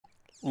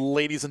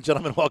Ladies and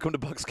gentlemen, welcome to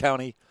Bucks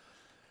County.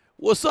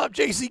 What's up,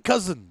 JC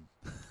cousin?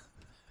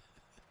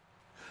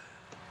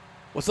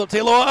 What's up,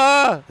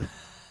 Taylor?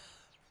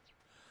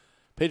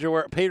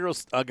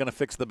 Pedro's going to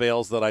fix the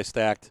bales that I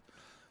stacked.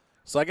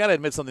 So I got to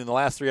admit something. The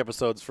last 3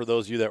 episodes, for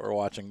those of you that were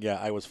watching, yeah,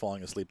 I was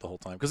falling asleep the whole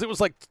time. Because it was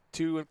like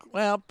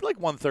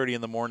 1:30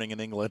 in the morning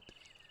in England.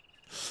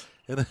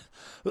 And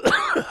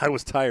I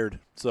was tired,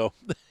 so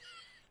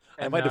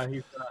I might have.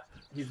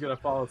 He's gonna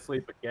fall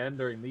asleep again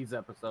during these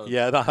episodes.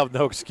 Yeah, I have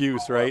no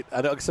excuse, right?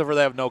 Except for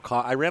they have no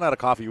coffee. I ran out of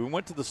coffee. We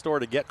went to the store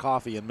to get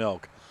coffee and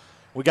milk.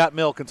 We got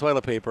milk and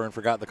toilet paper and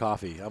forgot the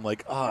coffee. I'm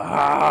like,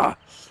 ah.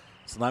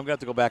 So now I'm gonna have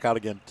to go back out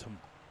again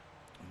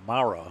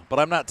tomorrow. But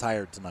I'm not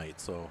tired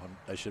tonight, so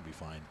I should be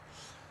fine.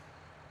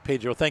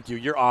 Pedro, thank you.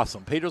 You're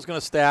awesome. Pedro's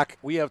gonna stack.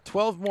 We have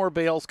 12 more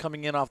bales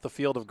coming in off the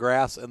field of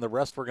grass, and the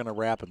rest we're gonna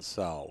wrap and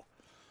sell.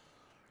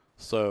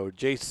 So,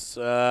 Jace,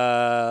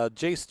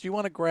 do you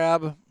want to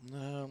grab?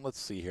 Let's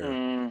see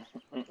here.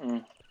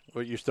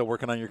 Well, you're still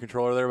working on your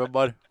controller there,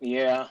 bud?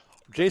 Yeah.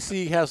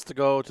 JC has to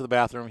go to the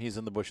bathroom. He's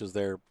in the bushes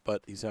there,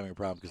 but he's having a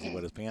problem because he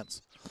wet his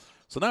pants.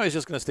 So now he's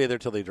just going to stay there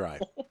till they dry.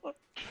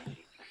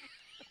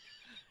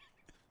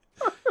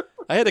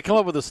 I had to come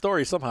up with a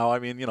story somehow. I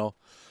mean, you know.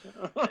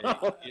 You're only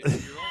cool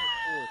if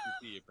you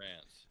pee your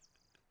pants.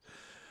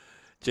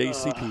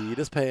 JC peed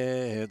his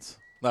pants.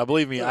 Now,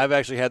 believe me, I've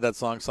actually had that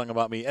song sung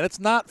about me, and it's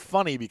not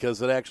funny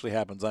because it actually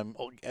happens.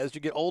 As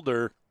you get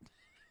older,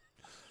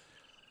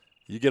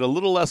 you get a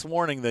little less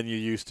warning than you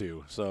used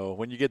to. So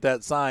when you get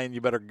that sign,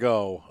 you better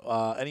go.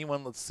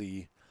 Anyone? Let's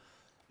see.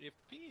 If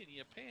peeing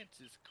your pants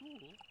is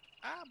cool,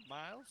 I'm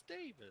Miles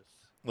Davis.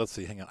 Let's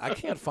see. Hang on. I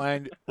can't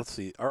find. Let's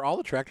see. Are all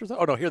the tractors out?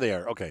 Oh, no, here they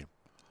are. Okay.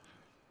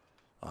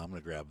 I'm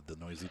going to grab the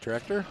noisy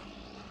tractor.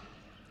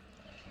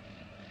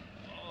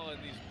 Oh,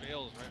 and these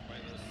bales right by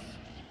this.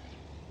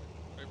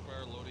 Right by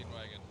our loading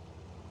wagon.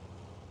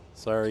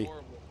 Sorry. It's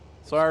horrible.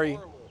 Sorry. It's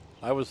horrible.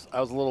 I was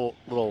a little.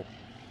 A little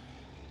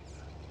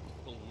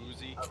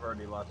woozy. I've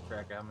already lost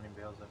track of how many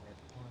bales I've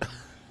made.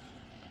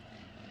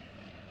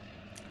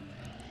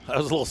 I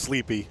was a little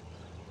sleepy.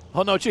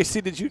 Oh, no,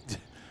 JC, did you?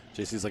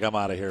 JC's like, I'm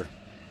out of here.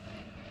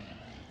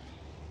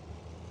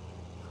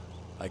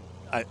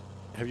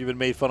 Have you been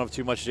made fun of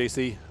too much,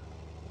 JC?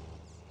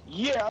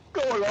 Yeah, I'm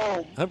going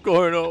home. I'm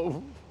going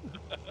home.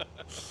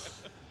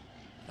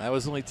 I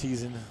was only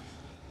teasing.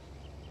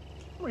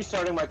 I'm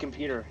restarting my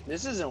computer.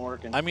 This isn't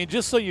working. I mean,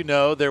 just so you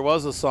know, there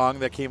was a song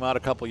that came out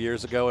a couple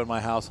years ago in my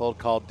household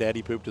called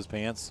Daddy Pooped His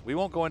Pants. We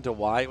won't go into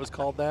why it was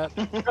called that.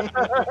 Oh my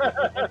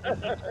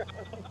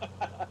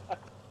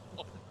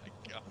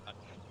god.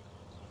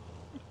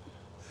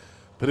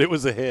 But it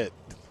was a hit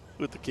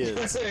with the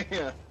kids.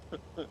 Yeah.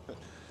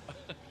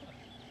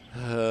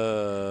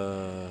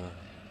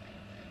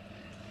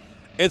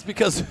 It's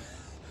because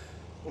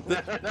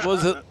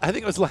I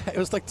think it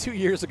was like 2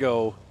 years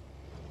ago,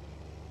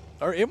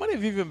 or it might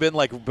have even been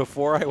like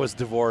before I was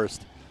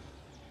divorced.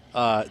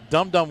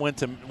 Dum Dum went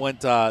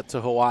to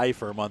Hawaii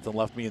for a month and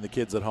left me and the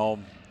kids at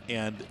home.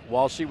 And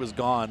while she was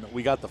gone,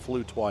 we got the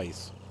flu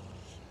twice.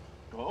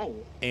 Oh.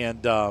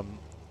 And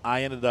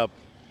I ended up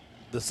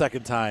the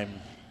second time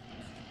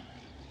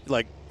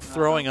like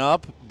throwing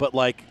up, but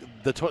like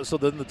so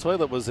then the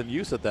toilet was in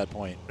use at that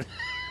point.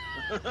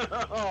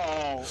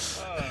 Oh.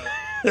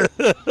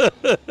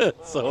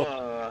 So.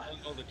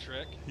 Oh, the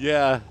trick.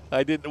 Yeah,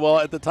 I didn't. Well,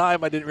 at the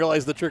time, I didn't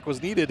realize the trick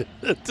was needed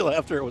until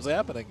after it was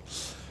happening.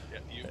 Yeah,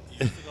 you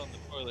sit on the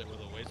toilet with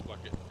a waste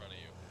bucket in front of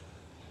you.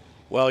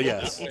 Well,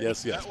 yes.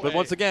 But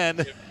once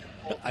again,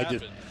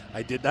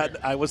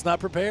 I was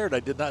not prepared. I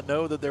did not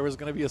know that there was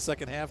going to be a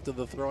second half to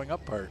the throwing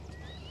up part.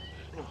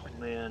 Oh,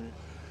 man.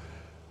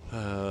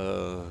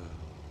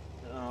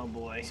 Oh,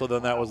 boy. So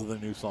then that was the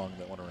new song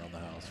that went around the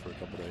house for a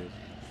couple days.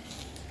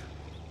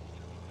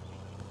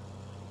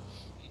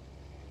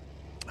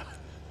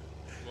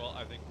 Well,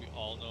 I think we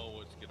all know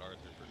what's get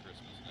Arthur for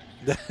Christmas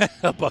next year.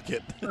 A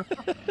bucket.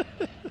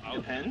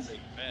 Depends.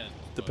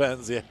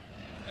 Depends, yeah.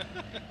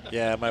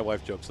 Yeah, my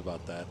wife jokes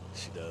about that.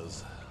 She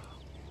does.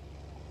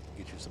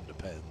 Get you some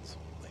Depends.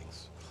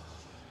 Thanks.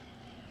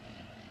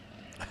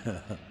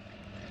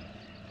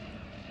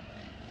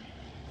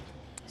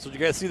 So did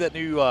you guys see that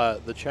new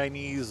the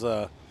Chinese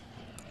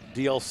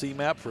DLC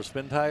map for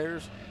spin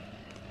tires?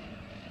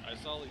 I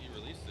saw that you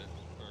released it,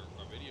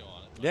 or a video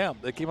on it. Yeah,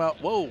 it came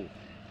out, whoa,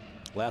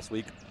 last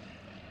week.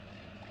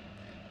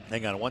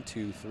 Hang on, 1,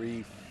 2,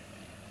 3.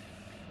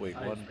 Wait,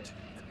 1, 2, 3.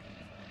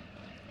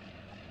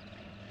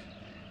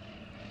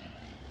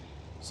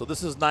 So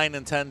this is 9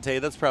 and 10, Tay.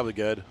 That's probably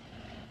good.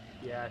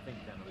 Yeah, I think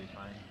 10 will be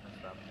fine. That's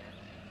about 10.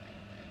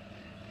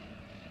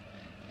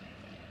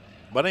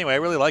 But anyway, I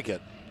really like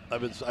it. I've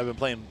been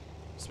playing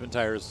spin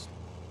tires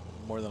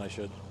more than I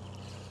should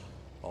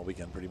all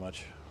weekend, pretty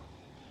much.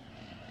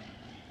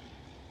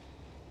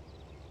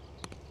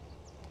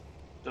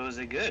 So is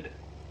it good?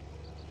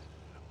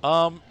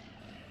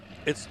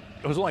 It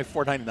was only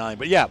 $4.99,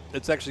 but yeah,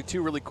 it's actually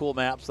 2 really cool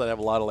maps that have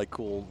a lot of like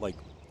cool like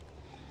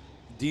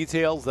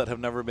details that have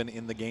never been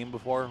in the game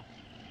before.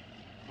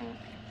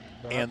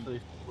 They're And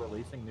actually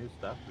releasing new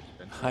stuff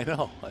for spin. I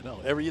know.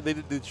 Every year they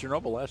did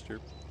Chernobyl last year.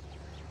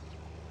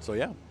 So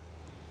yeah.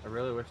 I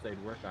really wish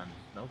they'd work on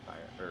snow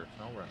tire or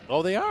snow runner.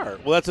 Oh, they are.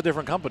 Well, that's a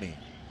different company.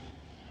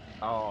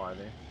 Oh, are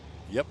they?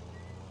 Yep.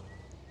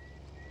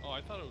 Oh,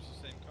 I thought it was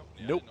the same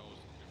company. Nope. I didn't know it was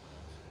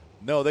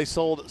different. No, they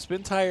sold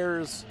spin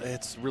tires.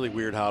 It's really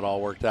weird how it all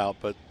worked out,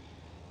 but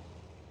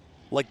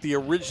like the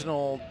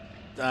original,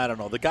 I don't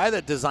know, the guy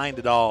that designed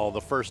it all,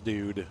 the first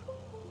dude.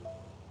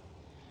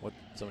 What?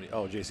 Somebody?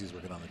 Oh, JC's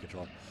working on the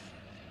controller.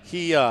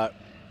 He.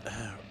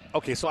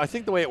 Okay, so I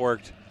think the way it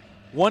worked,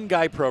 one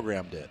guy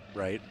programmed it,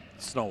 right?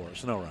 Snow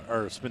run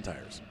or spin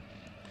tires.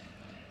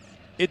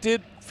 It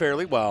did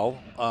fairly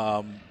well,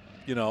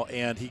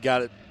 and he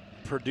got it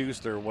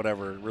produced or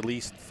whatever,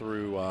 released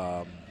through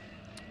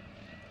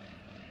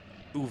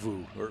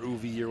Uvu or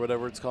Uvi or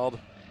whatever it's called.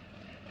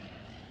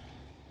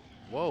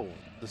 Whoa,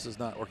 this is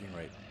not working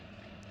right.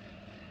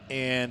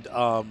 And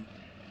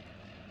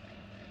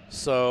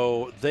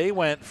so they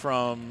went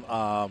from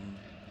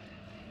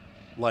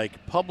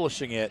like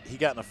publishing it. He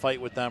got in a fight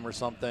with them or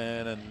something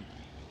and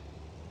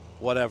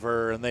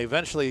whatever, and they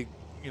eventually,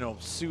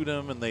 sued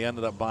him, and they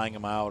ended up buying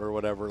him out or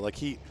whatever. Like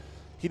he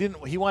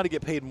wanted to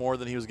get paid more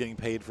than he was getting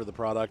paid for the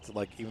product,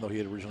 like even though he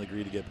had originally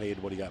agreed to get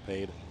paid what he got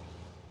paid.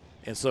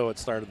 And so it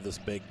started this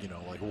big,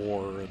 like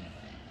war,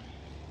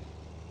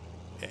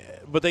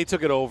 but they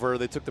took it over.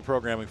 They took the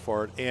programming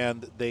for it,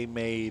 and they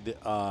made.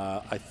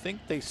 I think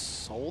they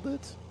sold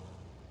it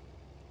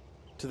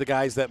to the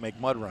guys that make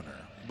Mud Runner,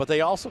 but they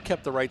also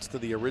kept the rights to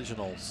the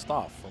original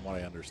stuff, from what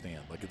I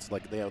understand. Like it's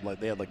like they had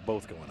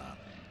both going on.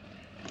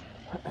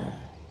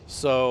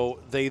 So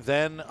they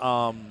then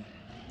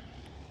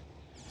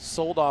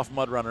sold off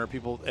Mud Runner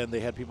and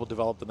they had people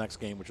develop the next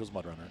game, which was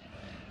Mud Runner,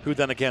 who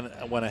then again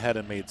went ahead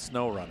and made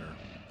Snow Runner,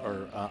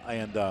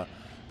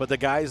 but the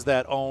guys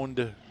that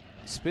owned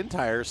Spin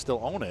Tires still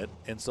own it,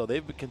 and so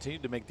they've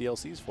continued to make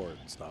DLCs for it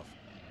and stuff.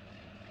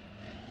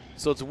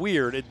 So it's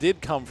weird. It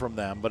did come from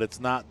them, but it's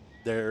not.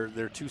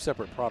 They're two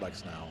separate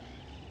products now.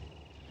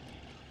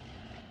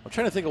 I'm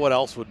trying to think of what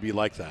else would be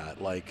like that,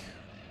 like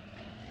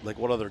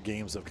what other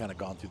games have kind of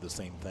gone through the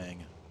same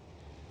thing.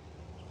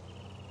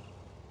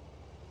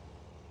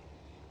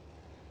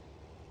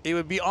 It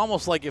would be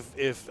almost like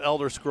if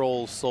Elder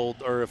Scrolls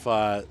sold, or if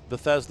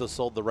Bethesda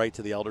sold the right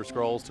to the Elder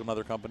Scrolls to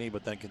another company,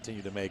 but then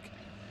continued to make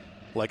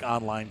like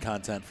online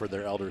content for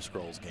their Elder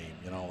Scrolls game.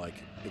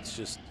 Like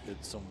it's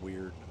some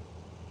weird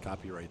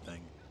copyright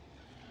thing.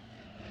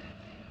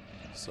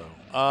 So,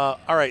 all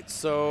right.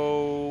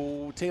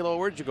 So, Taylor,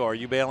 where'd you go? Are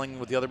you bailing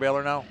with the other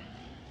baler now?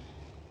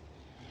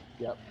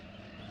 Yep.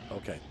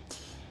 Okay.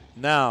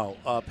 Now,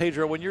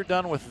 Pedro, when you're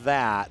done with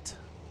that,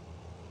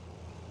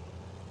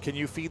 can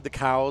you feed the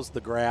cows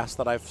the grass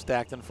that I've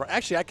stacked in front?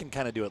 Actually, I can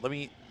kind of do it.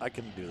 I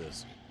can do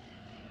this.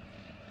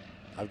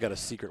 I've got a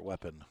secret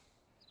weapon.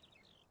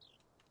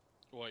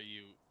 What,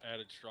 you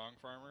added Strong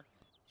Farmer?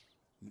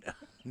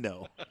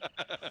 No.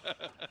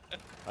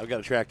 I've got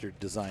a tractor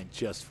designed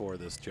just for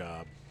this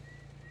job.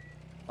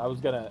 I was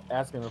gonna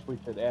ask him if we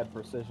could add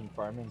precision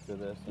farming to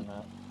this or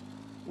not.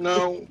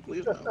 No,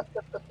 leave it.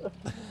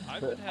 I've been I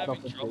don't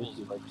having think troubles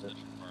they with do like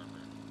Precision Farmer.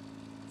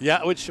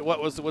 Yeah,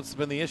 what's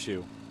been the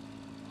issue?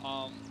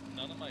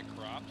 None of my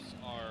crops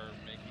are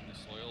making the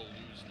soil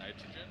lose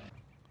nitrogen.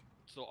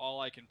 So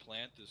all I can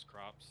plant is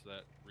crops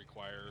that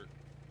require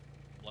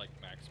like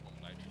maximum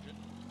nitrogen.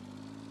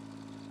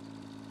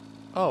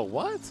 Oh,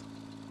 what?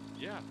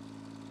 Yeah.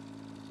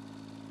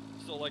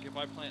 So like if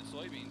I plant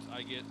soybeans,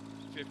 I get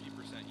 50%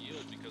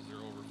 yield because they're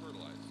over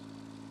fertilized.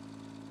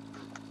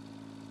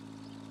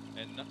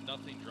 And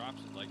nothing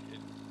drops it. Like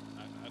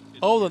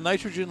The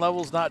nitrogen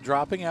level's not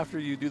dropping after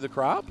you do the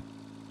crop?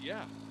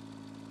 Yeah.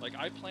 Like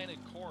I planted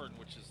corn,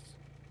 which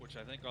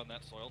I think on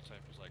that soil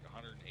type was like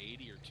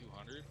 180 or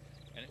 200,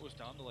 and it was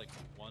down to like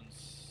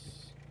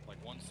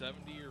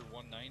 170 or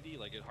 190.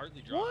 Like it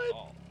hardly dropped at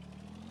all.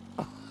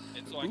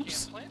 And so I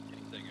can't plant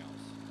anything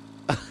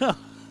else.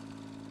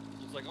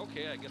 It's like,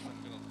 okay, I guess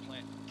I'm gonna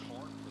plant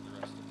corn for the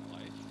rest of my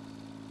life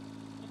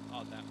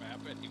on that map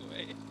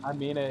anyway. I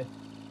mean, it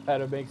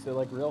kind of makes it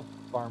like real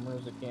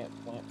farmers that can't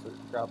plant certain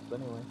crops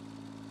anyway.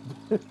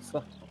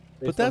 So,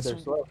 but that's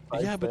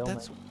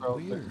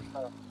weird.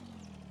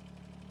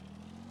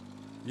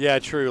 Yeah,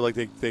 true. Like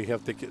they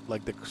have to get,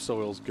 like the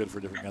soil's good for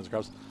different kinds of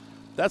crops.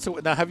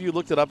 Now, have you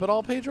looked it up at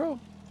all, Pedro?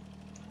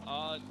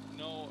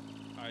 No.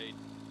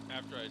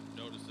 After I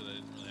noticed it, I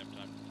didn't really have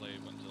time to play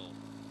until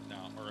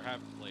now, or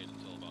haven't played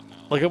until about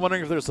now. Like I'm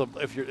wondering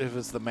if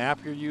it's the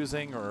map you're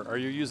using, or are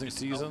you using it's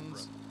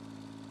seasons?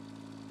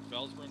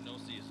 Bellsborough, no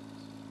seasons.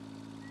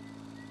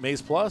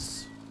 Maize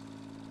Plus?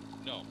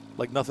 No.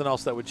 Like nothing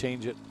else that would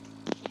change it?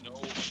 No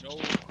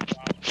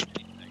crops,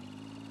 anything.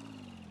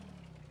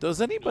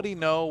 Does anybody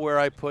know where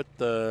I put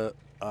the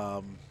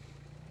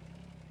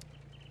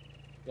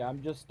Yeah,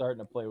 I'm just starting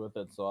to play with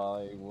it, so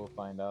I will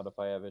find out if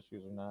I have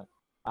issues or not.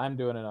 I'm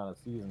doing it on a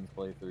seasons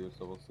playthrough,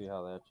 so we'll see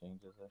how that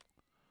changes it.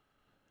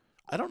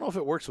 I don't know if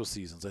it works with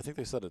seasons. I think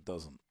they said it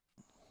doesn't.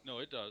 No,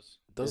 it does.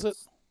 Does it?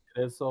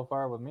 It is so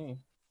far with me.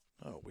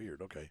 Oh,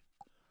 weird. Okay.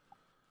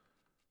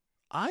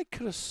 I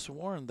could have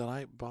sworn that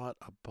I bought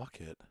a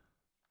bucket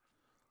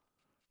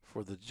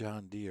for the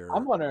John Deere.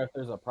 I'm wondering if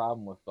there's a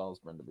problem with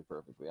Felsbrun, to be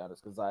perfectly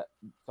honest, because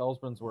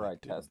Felsbrun's where I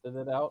tested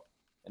it out,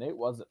 and it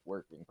wasn't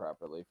working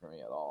properly for me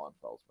at all on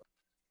Felsbrun.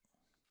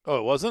 Oh,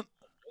 it wasn't?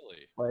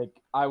 Really? Like,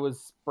 I was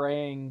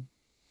spraying,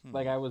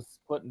 like, I was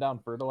putting down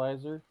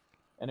fertilizer,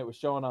 and it was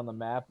showing on the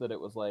map that it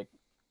was, like,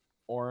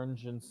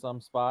 orange in some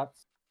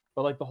spots.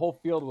 But, like, the whole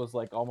field was,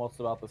 like, almost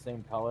about the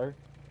same color.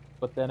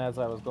 But then as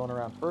I was going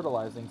around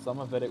fertilizing, some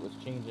of it was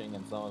changing,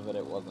 and some of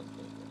it wasn't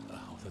changing.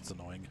 Oh, that's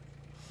annoying.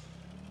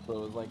 So it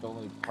was, like,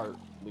 only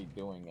partly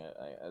doing it.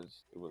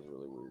 It was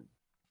really weird.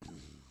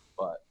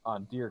 But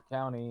on Deere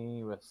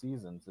County with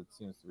seasons, it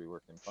seems to be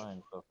working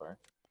fine so far.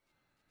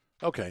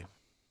 Okay.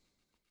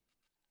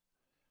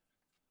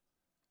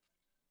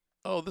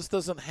 Oh, this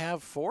doesn't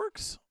have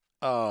forks?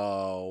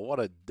 Oh, what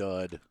a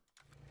dud.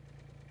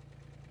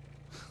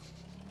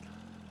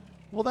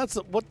 Well, that's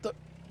what the...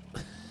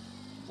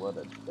 What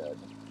a dud.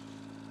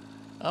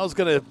 I was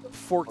going to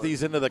fork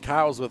these into the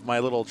cows with my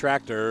little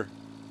tractor,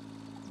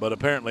 but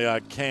apparently I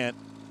can't.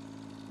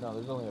 No,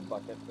 there's only a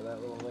bucket for that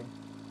little thing.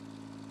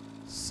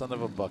 Son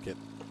of a bucket.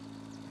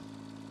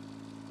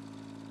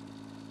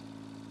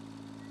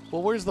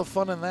 Well, where's the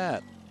fun in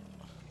that?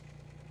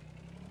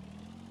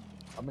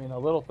 I mean, a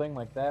little thing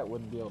like that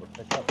wouldn't be able to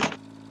pick up.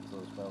 So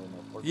there's probably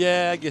no fork.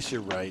 Yeah, I guess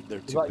you're right. They're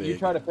too big. You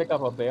try to pick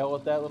up a bale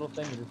with that little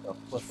thing, you just go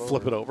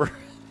flip it over.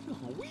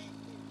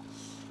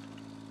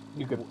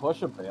 You could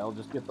push a bale,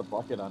 just get the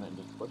bucket on it and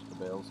just push the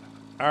bales.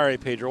 All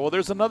right, Pedro. Well,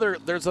 there's another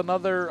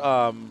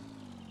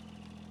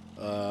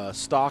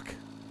stock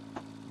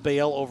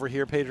bale over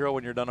here, Pedro.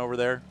 When you're done over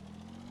there,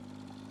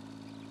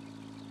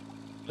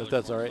 if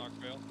that's all right.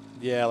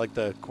 Yeah, like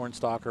the corn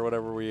stalk or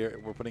whatever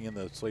we're putting in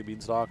the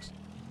soybean stalks.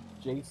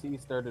 JC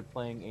started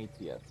playing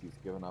ATS. He's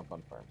given up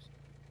on farms.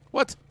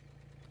 What?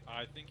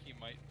 I think he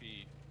might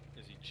be.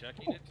 Is he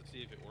checking it to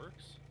see if it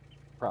works?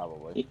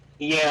 Probably.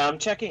 Yeah, I'm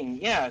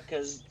checking. Yeah,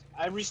 because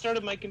I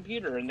restarted my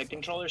computer and the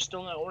controller's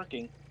still not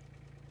working.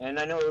 And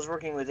I know it was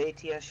working with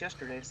ATS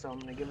yesterday, so I'm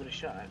going to give it a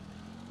shot.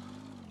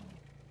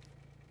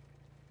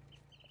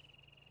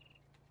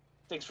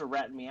 Thanks for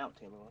ratting me out,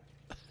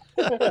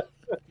 Taylor.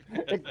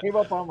 It came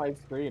up on my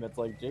screen. It's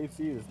like,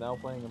 JC is now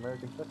playing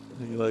American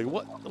football. You're like,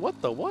 what? What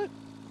the what?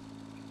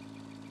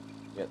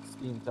 Yeah,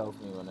 Steam tells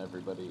me when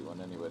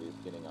anybody's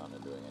getting on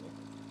and doing anything.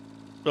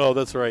 Oh,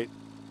 that's right.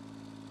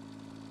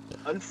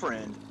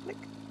 Unfriend.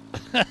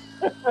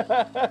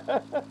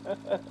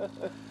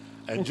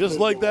 And just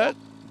like that,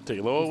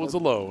 Taylor was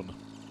alone.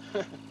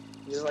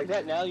 Just like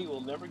that, now you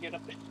will never get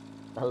up there.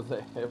 I was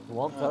like, it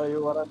won't tell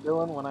you what I'm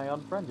doing when I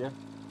unfriend you.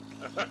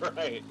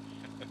 Right.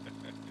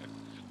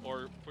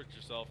 Or put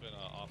yourself in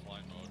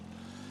offline mode.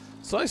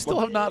 So I still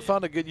have not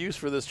found a good use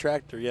for this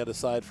tractor yet,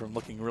 aside from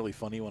looking really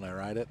funny when I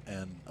ride it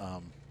and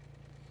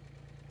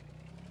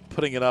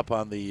putting it up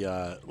on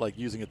the like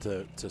using it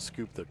to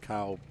scoop the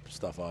cow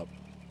stuff up.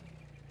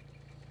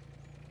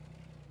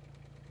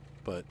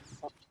 But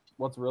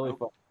what's really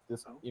fun,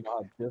 you know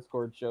how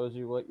Discord shows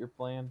you what you're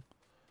playing,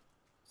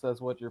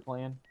 says what you're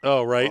playing.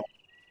 Oh, right. Well,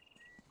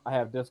 I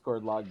have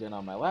Discord logged in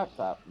on my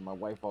laptop, and my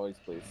wife always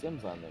plays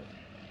Sims on there.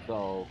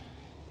 So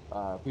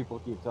people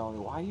keep telling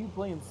me, "Why are you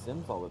playing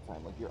Sims all the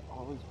time? Like you're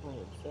always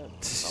playing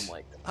Sims." And I'm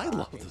like, I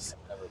love this.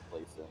 I never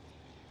play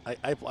Sims.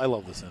 I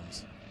love The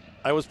Sims.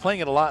 I was playing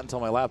it a lot until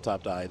my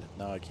laptop died.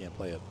 Now I can't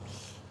play it.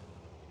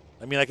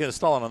 I mean, I can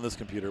install it on this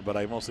computer, but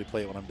I mostly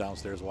play it when I'm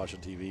downstairs watching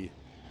TV.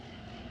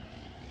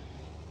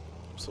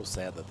 I'm so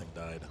sad that thing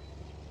died.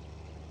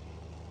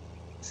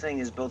 This thing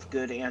is both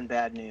good and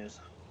bad news.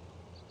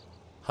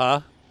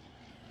 Huh?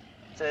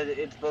 Said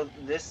it's both.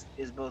 This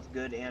is both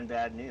good and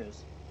bad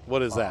news.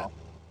 What is that?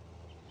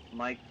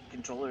 My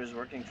controller is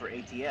working for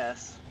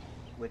ATS,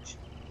 which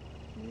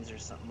means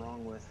there's something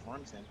wrong with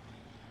FarmSim.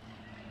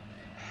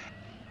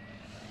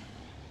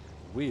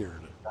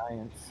 Weird.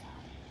 Science.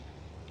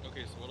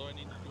 Okay, so what do I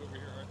need to do over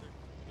here, Arthur?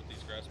 With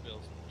these grass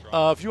bales?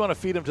 If you want to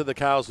feed them to the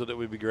cows, it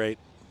would be great.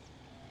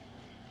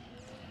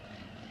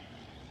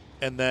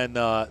 And then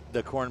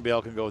the corn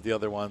bale can go with the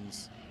other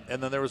ones.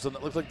 And then it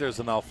looks like there's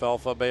an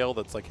alfalfa bale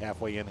that's like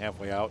halfway in,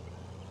 halfway out.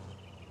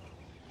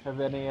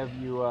 Have any of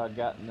you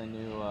gotten the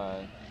new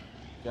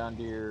John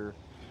Deere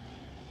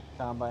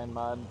combine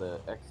mod, the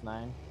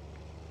X9?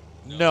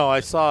 No,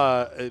 I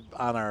saw it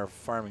on our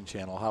farming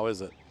channel. How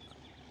is it?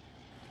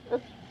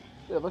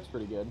 It looks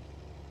pretty good.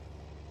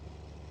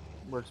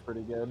 Works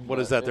pretty good. What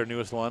is that, their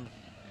newest one?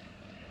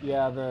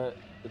 Yeah,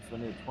 it's the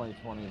new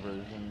 2020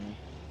 version.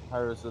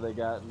 So they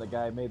got, and the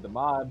guy made the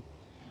mod,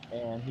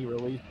 and he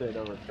released it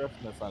over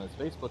Christmas on his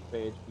Facebook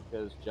page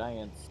because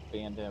Giants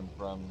banned him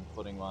from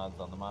putting mods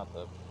on the mod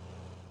hub.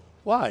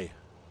 Why?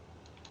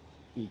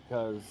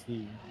 Because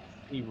he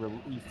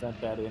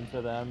sent that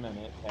into them, and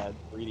it had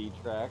 3D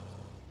tracks.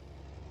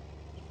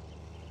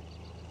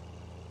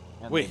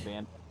 And Wait. they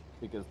banned it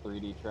because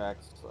 3D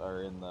tracks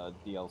are in the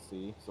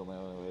DLC, so the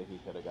only way he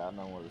could have gotten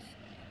them was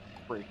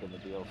breaking the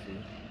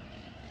DLC.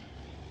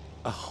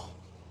 Oh.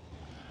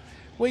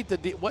 Wait,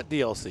 what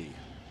DLC?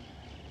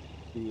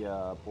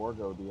 The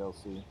Borgo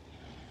DLC.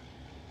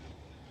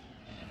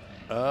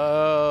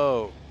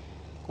 Oh.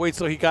 Wait,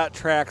 so he got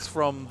tracks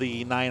from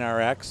the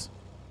 9RX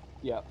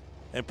Yep.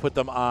 and put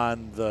them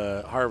on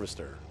the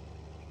harvester.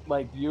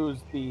 Like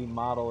used the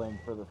modeling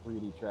for the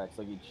 3D tracks.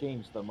 Like he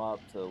changed them up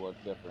to look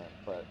different,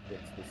 but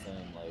it's the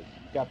same. Like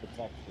got the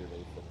texture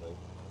basically.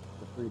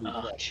 The 3D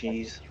Oh, track.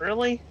 jeez.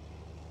 Really?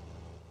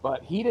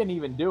 But he didn't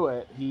even do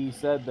it. He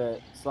said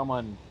that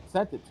someone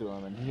sent it to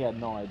him, and he had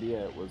no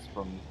idea it was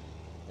from,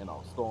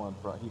 stolen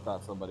from. He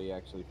thought somebody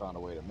actually found a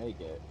way to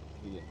make it.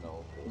 He didn't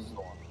know it was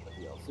stolen from the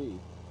DLC.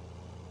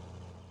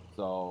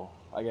 So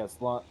I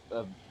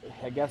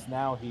guess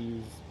now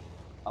he's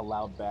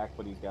allowed back,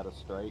 but he's got a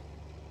strike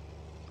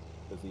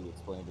because he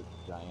explained it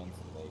to Giants,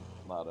 and they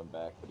allowed him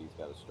back, but he's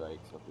got a strike.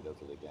 So if he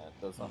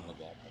does something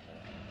again.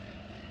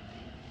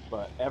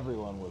 But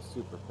everyone was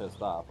super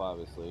pissed off,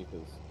 obviously,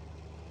 because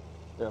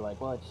they're like,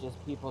 well, it's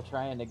just people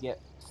trying to get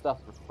stuff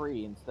for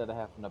free instead of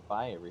having to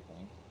buy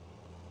everything.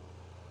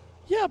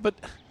 Yeah, but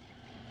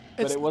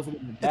it wasn't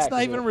even that. It's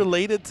not even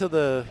related to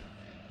the.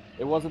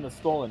 It wasn't a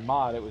stolen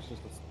mod. It was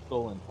just a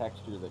stolen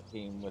texture that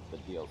came with the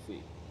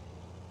DLC.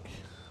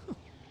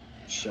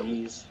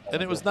 Jeez.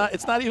 And it was not.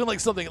 It's not even like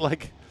something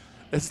like.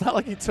 It's not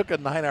like he took a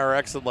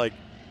 9RX and like.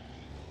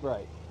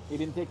 Right. He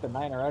didn't take the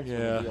 9RX from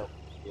the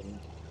DLC.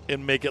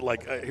 And make it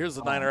like, here's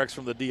the 9RX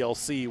from the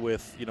DLC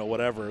with,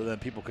 whatever, then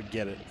people could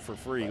get it for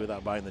free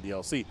without buying the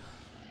DLC.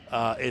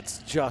 It's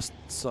just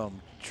some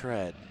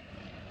tread.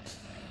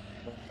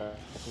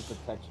 It's just a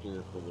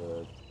texture for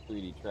the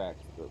 3D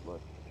tracks that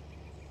look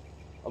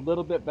a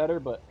little bit better,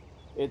 but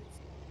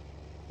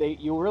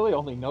you really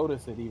only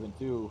notice it even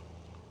too.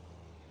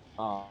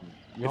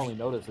 You only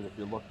notice it if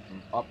you're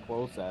looking up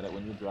close at it.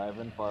 When you're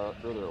driving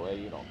further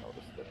away, you don't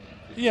notice it.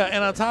 Yeah,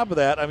 and on top of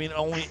that, I mean,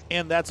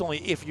 that's only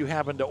if you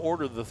happen to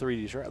order the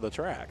 3D the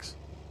tracks.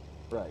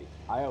 Right.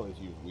 I always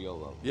use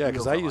wheel. Yeah,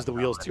 because I use the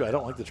wheels too. I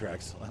don't like the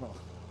tracks. I don't.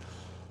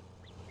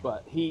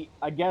 But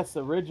I guess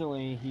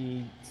originally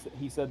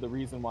he said the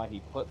reason why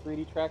he put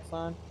 3D tracks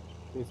on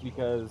is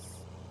because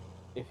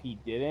if he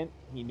didn't,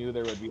 he knew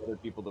there would be other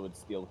people that would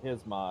steal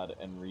his mod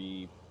and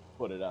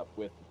put it up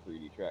with the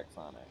 3D tracks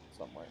on it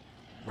somewhere.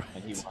 Right.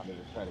 And he wanted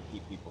to try to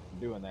keep people from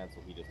doing that, so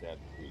he just added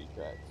 3D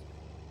tracks.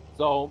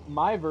 So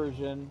my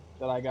version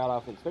that I got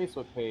off his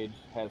Facebook page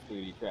has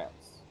 3D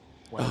tracks.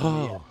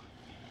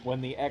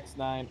 When the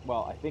X9,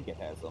 well, I think it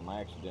has them.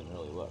 I actually didn't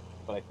really look,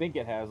 but I think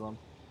it has them.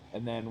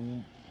 And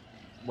then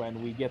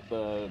when we get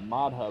the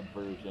Mod Hub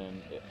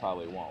version, it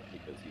probably won't,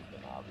 because he's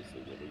going to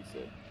obviously release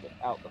it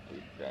without the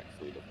 3D tracks,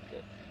 so he doesn't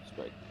get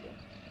strike again.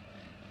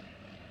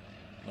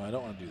 No, I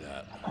don't want to do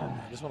that.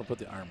 I just want to put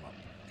the arm up.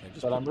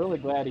 But I'm really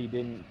glad he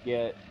didn't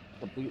get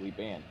completely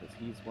banned, because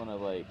he's one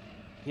of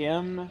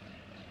him.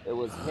 It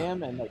was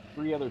him and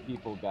 3 other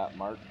people got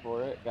banned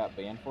for it,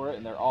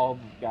 and they're all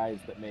guys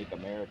that make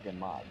American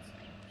mods.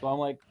 So I'm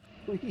like,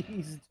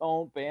 please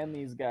don't ban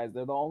these guys.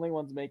 They're the only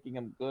ones making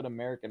them good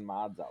American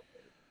mods out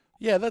there.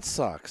 Yeah, that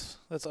sucks.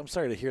 I'm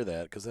sorry to hear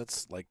that, because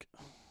that's I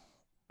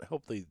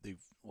hope they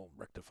will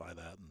rectify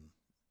that.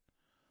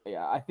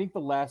 Yeah, I think the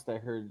last I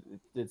heard,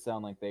 it did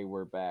sound like they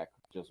were back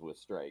just with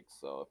strikes.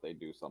 So if they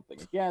do something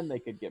again, they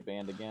could get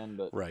banned again.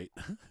 But right,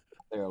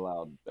 they're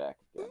allowed back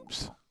again.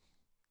 Oops.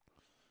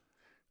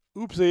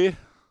 Oopsie.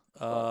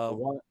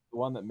 The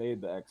one that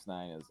made the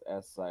X9 is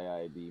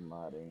SIID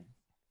modding.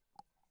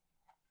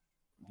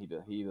 He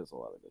does a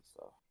lot of good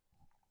stuff.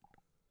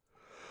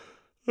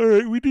 All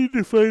right, we need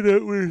to find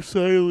out where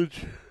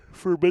silage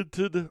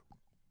fermented.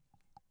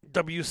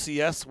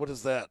 WCS, what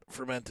is that?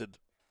 Fermented.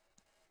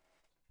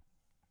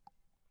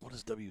 What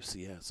is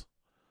WCS?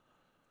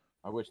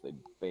 I wish they'd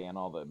ban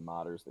all the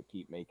modders that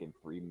keep making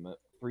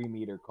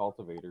 3-meter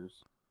cultivators.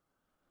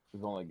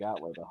 We've only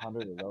got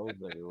 100 of those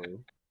everywhere.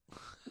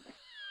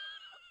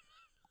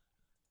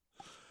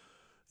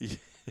 Yeah.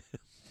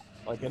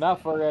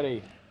 Enough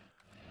already.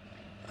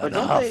 But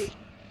don't they?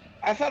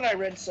 I thought I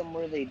read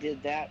somewhere they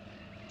did that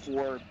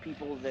for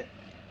people that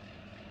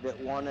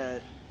want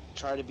to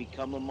try to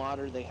become a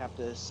modder. They have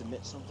to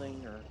submit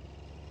something,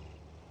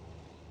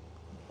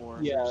 or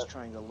they're just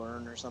trying to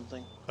learn or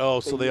something. Oh,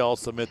 so they all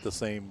submit the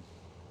same.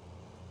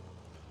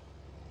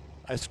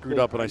 I screwed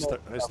up and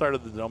I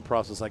started the dump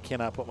process. I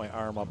cannot put my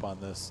arm up on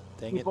this.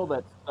 Dang People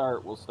that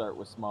will start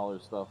with smaller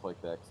stuff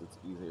like that because it's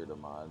easier to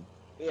mod.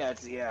 Yeah,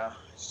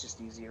 it's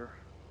just easier.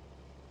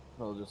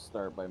 They'll just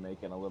start by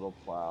making a little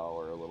plow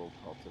or a little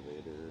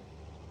cultivator.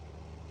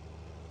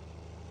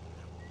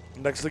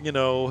 Next thing you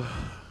know,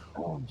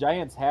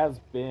 Giants has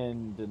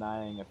been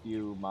denying a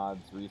few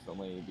mods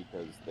recently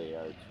because they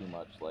are too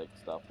much like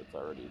stuff that's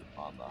already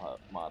on the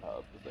mod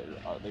hub.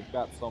 They've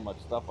got so much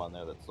stuff on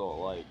there that's so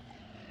alike.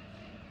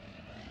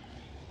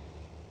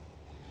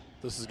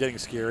 This is getting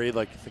scary,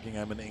 thinking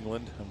I'm in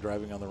England. I'm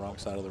driving on the wrong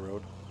side of the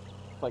road.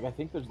 I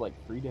think there's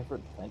 3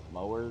 different Fendt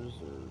mowers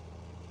or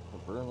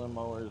Berlin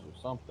mowers or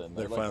something.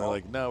 They're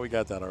finally no, we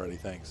got that already,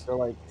 thanks.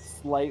 They're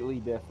slightly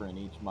different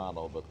each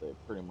model, but they're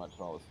pretty much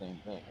all the same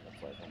thing. And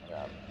it's oh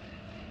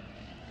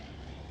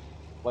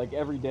my god.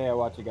 Every day I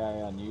watch a guy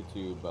on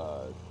YouTube,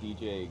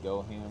 DJ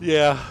Goham.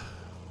 Yeah.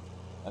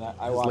 And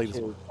I watch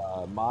his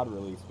mod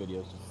release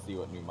videos just to see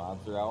what new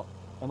mods are out.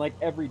 And like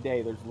every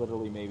day, there's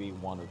literally maybe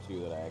 1 or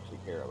 2 that I actually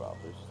care about.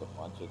 There's just a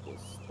bunch of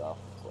just stuff.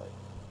 It's like,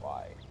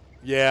 why?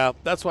 Yeah,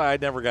 that's why I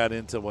never got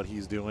into what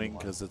he's doing,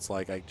 because it's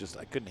like I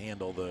couldn't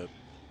handle the.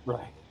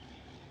 Right.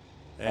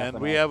 And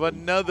we have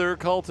another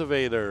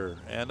cultivator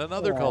and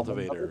another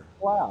cultivator.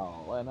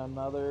 Wow, and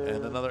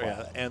another.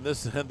 Yeah, and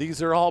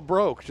these are all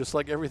broke, just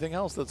like everything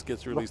else that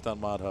gets released on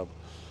Mod Hub.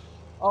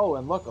 Oh,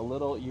 and look,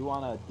 you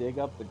want to dig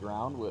up the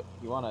ground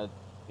you want to,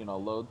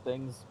 load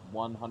things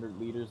 100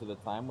 liters at a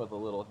time with a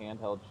little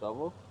handheld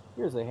shovel.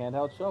 Here's a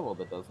handheld shovel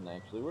that doesn't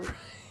actually work.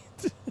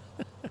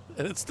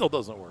 And it still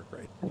doesn't work,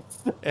 right?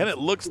 And it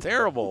looks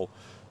terrible.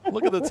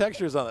 Look at the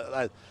textures on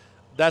it.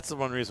 That's the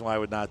one reason why I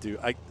would not do.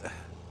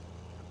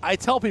 I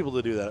tell people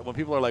to do that. When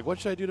people are like, what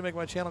should I do to make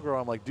my channel grow?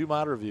 I'm like, do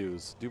mod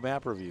reviews, do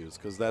map reviews,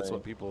 because that's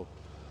what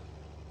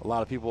a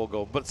lot of people will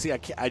go. But see,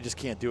 I just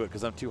can't do it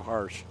because I'm too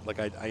harsh. Like,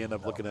 I end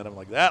up looking at them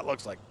like, that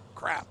looks like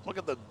crap. Look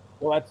at the.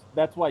 Well,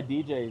 that's why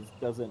DJs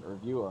doesn't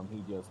review them.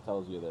 He just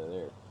tells you they're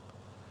there.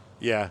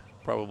 Yeah,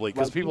 probably.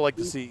 Because people like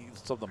to see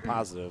something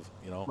positive,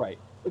 Right.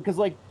 Because,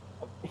 like,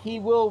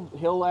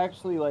 he'll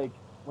actually, like,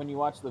 when you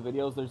watch the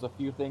videos, there's a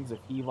few things, if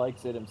he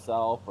likes it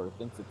himself or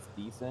thinks it's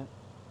decent,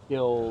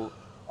 he'll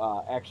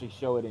actually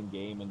show it in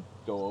game and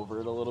go over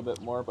it a little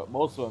bit more. But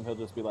most of them,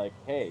 he'll just be like,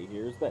 hey,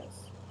 here's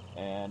this,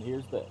 and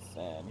here's this,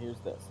 and here's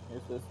this,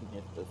 here's this, and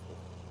here's this.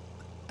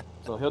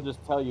 So he'll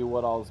just tell you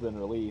what all's been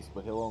released,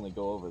 but he'll only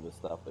go over the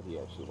stuff that he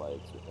actually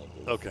likes or thinks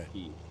is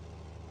key.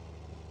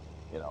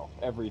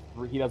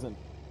 He doesn't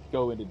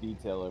go into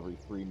detail every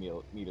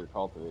 3-meter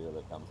cultivator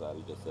that comes out.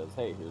 He just says,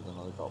 hey, here's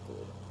another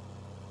cultivator.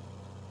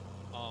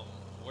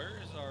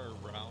 Where is our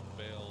round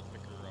bale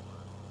picker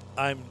upper?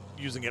 I'm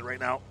using it right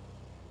now.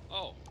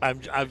 Oh. I'm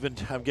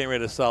getting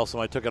ready to sell, so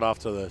I took it off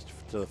to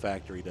the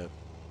factory to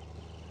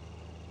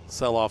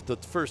sell off the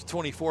first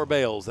 24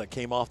 bales that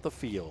came off the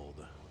field.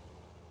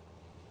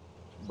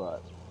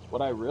 But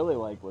what I really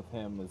like with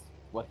him is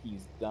what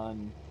he's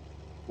done.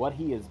 What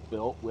he has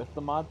built with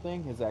the mod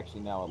thing has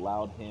actually now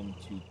allowed him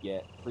to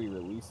get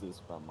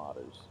pre-releases from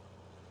modders.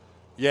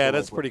 Yeah, so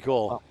that's like pretty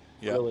cool.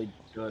 Yeah. Really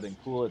good and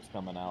cool it's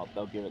coming out.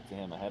 They'll give it to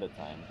him ahead of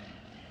time.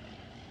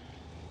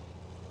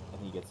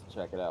 And he gets to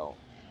check it out.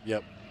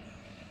 Yep.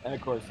 And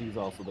of course, he's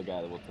also the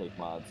guy that will take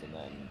mods and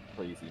then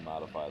crazy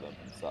modify them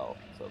himself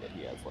so that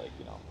he has, like,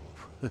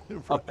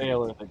 right. a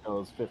baler that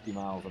goes 50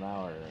 miles an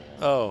hour.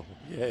 Oh,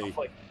 yay.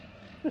 Like,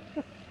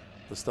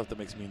 the stuff that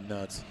makes me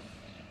nuts.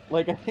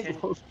 Like, I think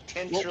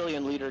 10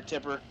 trillion liter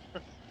tipper.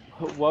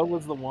 What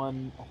was the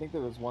one? I think there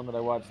was one that I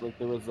watched. Like,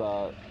 there was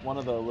one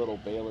of the little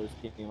balers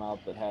came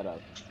out that had a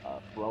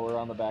thrower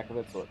on the back of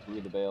it, so it threw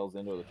the bales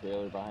into the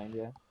trailer behind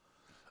you.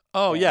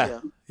 Oh,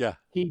 and yeah.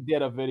 He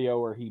did a video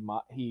where he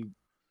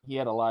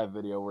had a live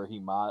video where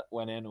he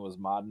went in and was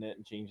modding it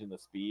and changing the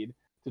speed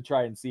to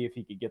try and see if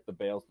he could get the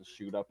bales to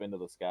shoot up into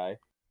the sky.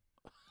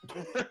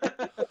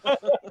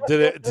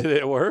 Did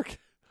it work?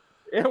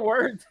 It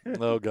worked.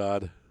 Oh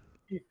God.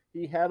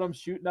 He had them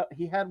shooting up.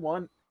 He had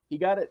one. He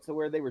got it to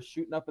where they were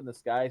shooting up in the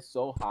sky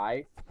so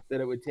high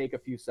that it would take a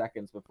few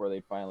seconds before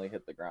they'd finally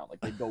hit the ground.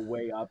 Like, they'd go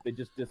way up, they'd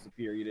just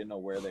disappear. You didn't know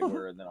where they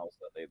were, and then all of a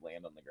sudden they'd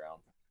land on the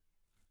ground.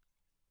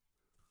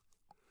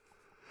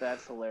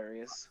 That's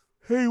hilarious.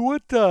 Hey,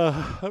 what?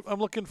 I'm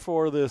looking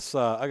for this.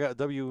 I got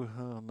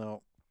Oh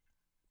no.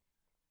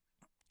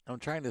 I'm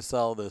trying to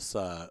sell this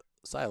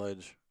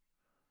silage,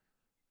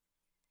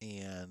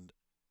 and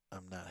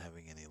I'm not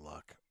having any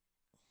luck.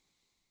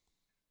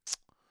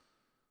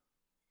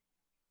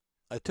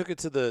 I took it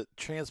to the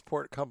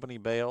transport company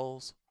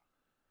bales,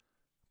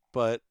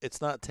 but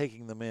it's not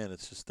taking them in.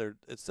 It's just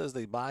it says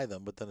they buy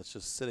them, but then it's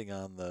just sitting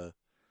on the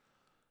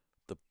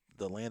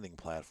landing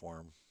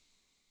platform.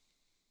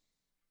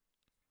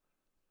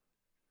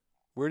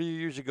 Where do you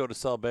usually go to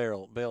sell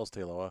bales,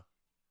 Tayloa?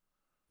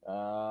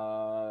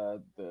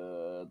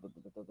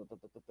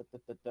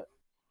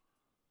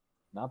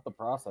 Not the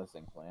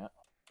processing plant.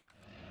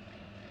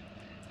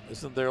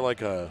 Isn't there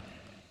like a?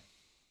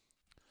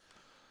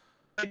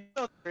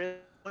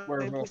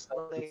 Where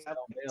they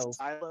have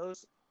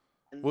silos,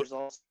 and there's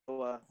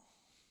also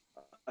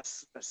a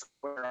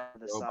square on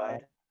the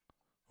side.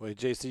 Wait,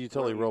 JC, you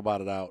totally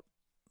roboted out.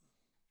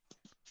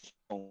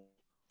 Oh,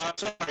 I'm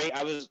sorry.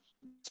 I was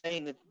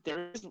saying that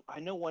there is. I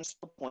know one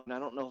still point. I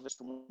don't know if it's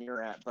the one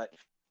you're at, but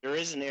there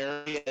is an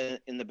area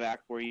in the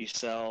back where you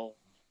sell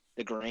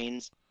the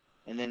grains,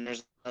 and then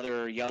there's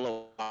another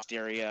yellow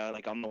area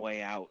like on the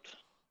way out.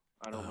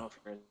 I don't know if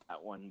you're in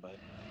that one, but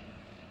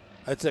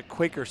it's at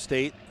Quaker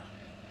State.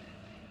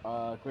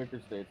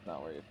 Quaker State's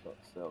not where you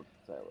sell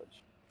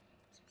silage.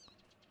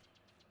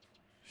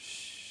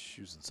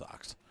 Shoes and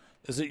socks.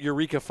 Is it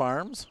Eureka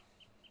Farms?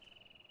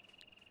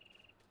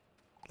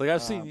 Like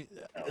I've seen.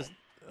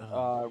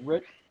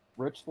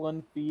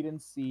 Richland Feed and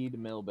Seed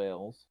mill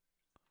bales,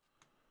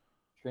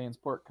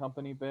 Transport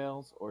Company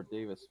bales, or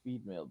Davis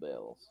Feed mill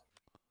bales.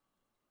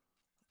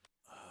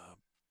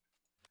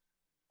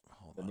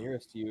 The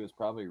nearest to you is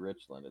probably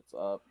Richland. It's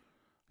up.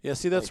 Yeah,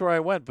 see, that's where I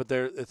went, but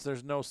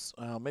there's no.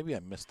 Maybe I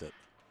missed it.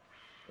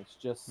 It's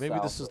just Maybe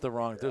south this is of the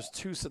wrong. where There's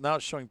two. Now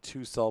it's showing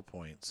 2 sell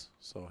points.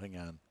 So hang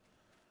on.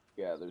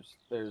 Yeah,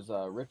 there's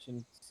Rich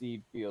and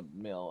Seed Field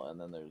Mill, and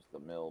then there's the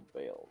mill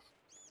bales.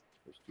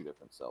 There's 2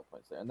 different sell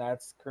points there, and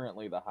that's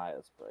currently the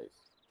highest price.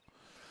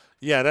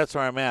 Yeah, that's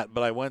where I'm at.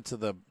 But I went to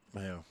the.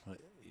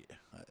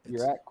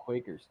 You're at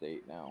Quaker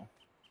State now.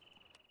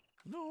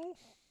 No.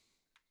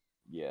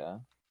 Yeah.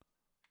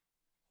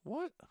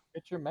 What?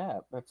 Get your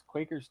map. That's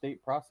Quaker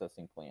State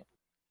Processing Plant.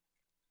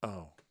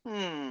 Oh.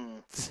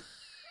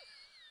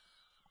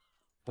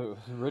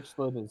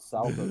 Richland is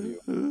south of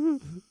you.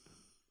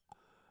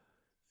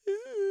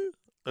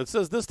 It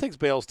says this takes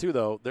bales too,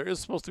 though. There is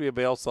supposed to be a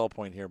bale sell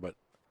point here, but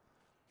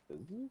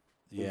Is it? 'Cause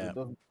yeah. It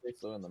doesn't say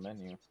so in the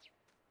menu.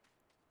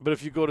 But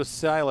if you go to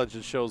silage,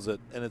 it shows it,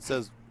 and it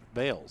says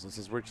bales. It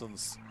says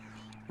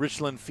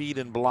Richland Feed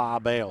and Blah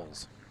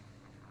Bales.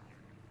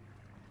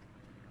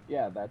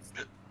 Yeah, that's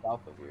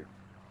south of here.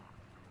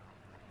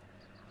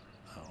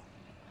 Oh.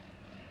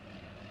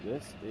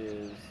 This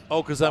is.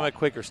 Oh, because I'm at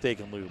Quaker Steak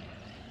and Lube.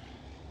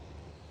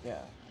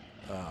 Yeah.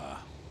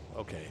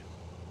 Okay.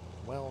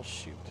 Well,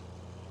 shoot.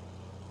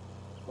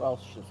 Well,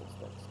 shizzle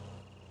sticks.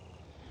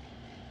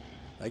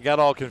 I got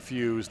all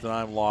confused, and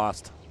I'm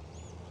lost.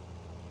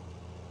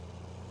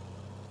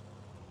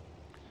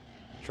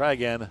 Try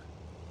again.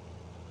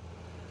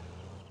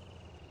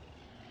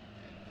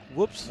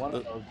 Whoops.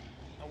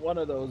 One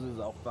of those is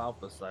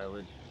alfalfa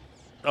silage.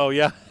 Oh,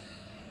 yeah.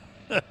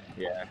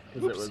 Yeah,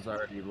 because it was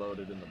already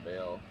loaded in the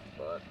bale.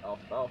 But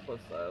alfalfa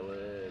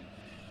silage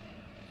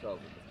sells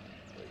at the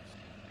place.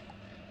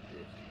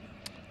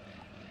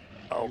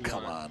 Oh,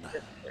 come on.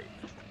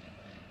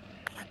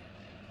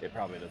 It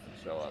probably doesn't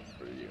show up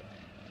for you.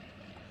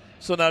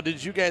 So now,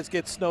 did you guys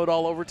get snowed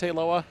all over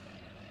Tayloa?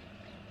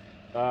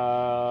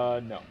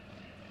 No.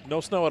 No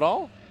snow at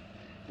all?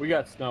 We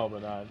got snow,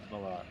 but not a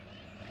lot.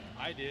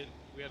 I did.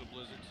 We had a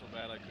blizzard so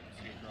bad I couldn't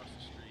see across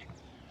the street.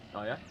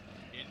 Oh, yeah?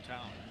 In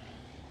town.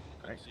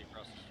 Couldn't see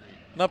across the street.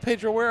 Now,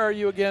 Pedro, where are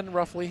you again,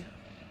 roughly?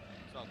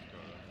 South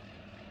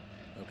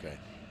Dakota. Okay.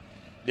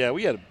 Yeah,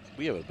 we had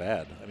it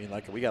bad. I mean,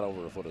 like, we got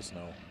over a foot of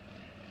snow.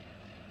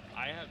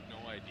 I have no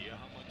idea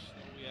how much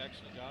snow we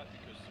actually got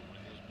because the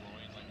wind was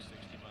blowing like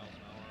 60 miles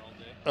an hour all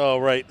day. Oh,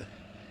 right.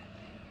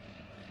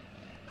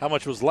 How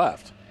much was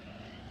left?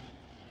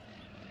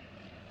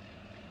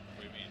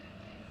 What do you mean?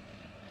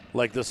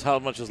 Like this, how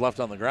much is left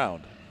on the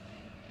ground?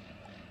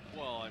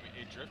 Well, I mean,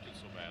 it drifted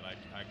so bad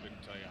I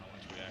couldn't tell you how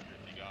much we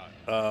accurately got.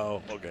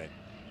 Oh, okay.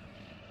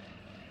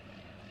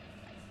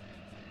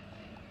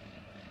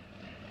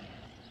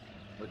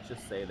 Let's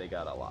just say they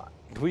got a lot.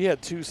 We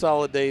had 2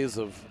 solid days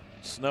of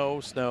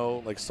snow,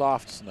 like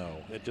soft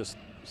snow. It just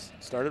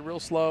started real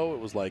slow. It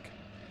was like,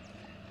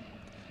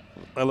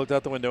 I looked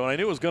out the window and I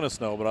knew it was going to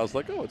snow, but I was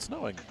like, oh, it's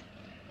snowing.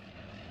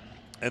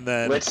 And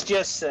then let's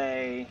just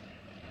say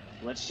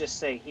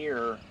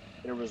here,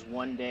 there was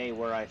one day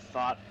where I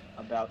thought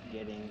about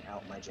getting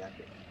out my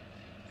jacket.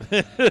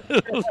 It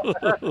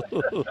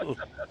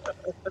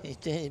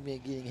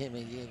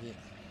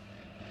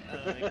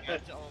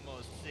got to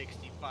almost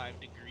 65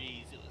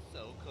 degrees. It was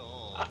so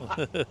cold.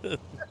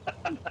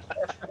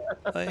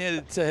 I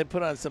had to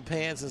put on some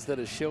pants instead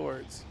of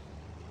shorts.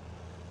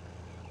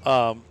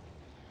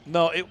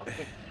 No,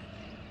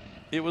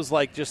 it was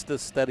like just the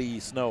steady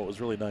snow. It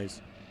was really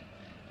nice.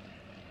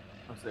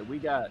 I'll say we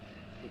got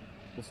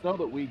the snow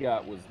that we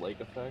got was lake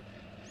effect.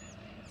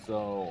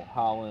 So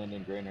Holland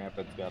and Grand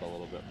Rapids got a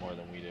little bit more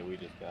than we did. We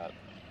just got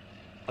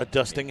A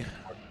dusting. an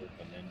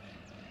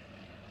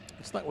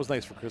inch. It was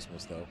nice for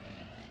Christmas, though.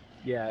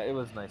 Yeah, it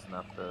was nice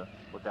enough to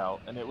look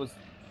out, and it was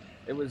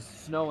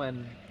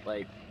snowing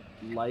like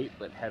light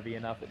but heavy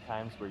enough at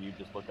times where you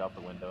just look out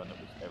the window and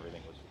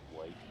everything was just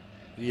white.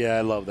 Yeah,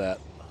 I love that.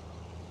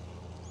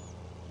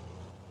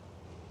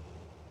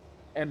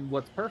 And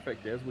what's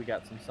perfect is we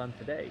got some sun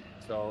today,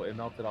 so it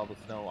melted all the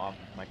snow off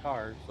of my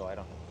car, so I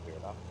don't have to clear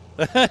it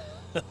off.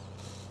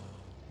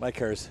 My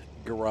car's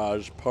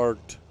garage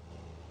parked,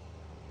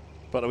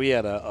 but we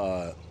had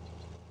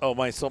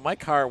my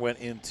car went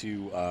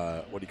into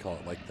what do you call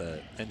it? Like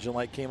the engine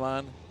light came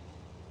on,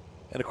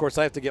 and of course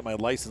I have to get my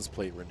license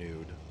plate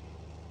renewed.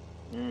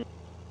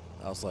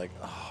 I was like,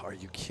 oh, are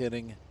you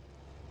kidding?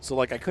 So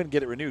like I couldn't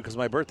get it renewed because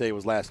my birthday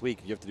was last week.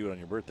 You have to do it on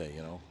your birthday,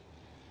 you know.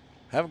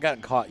 Haven't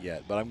gotten caught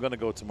yet, but I'm going to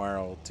go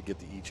tomorrow to get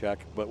the e-check.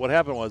 But what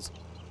happened was,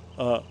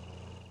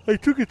 I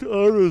took it to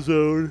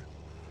AutoZone,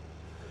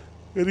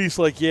 and he's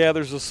like, yeah,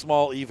 there's a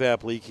small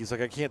evap leak. He's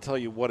like, I can't tell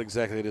you what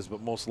exactly it is,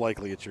 but most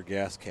likely it's your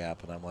gas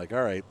cap. And I'm like,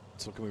 all right,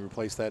 so can we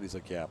replace that? He's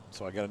like, yeah.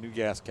 So I got a new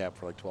gas cap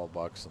for like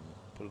 $12 and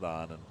put it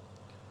on. And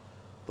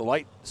the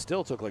light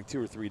still took like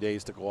 2 or 3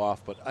 days to go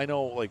off, but I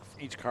know like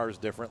each car is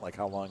different, like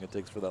how long it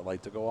takes for that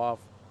light to go off.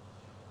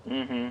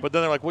 Mm-hmm. But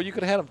then they're like, well, you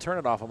could have had them turn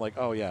it off. I'm like,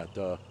 oh, yeah,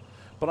 duh.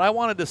 But I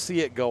wanted to see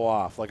it go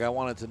off. Like, I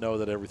wanted to know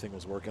that everything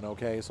was working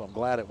okay, so I'm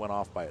glad it went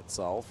off by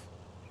itself.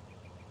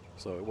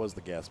 So it was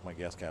the gas. My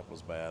gas cap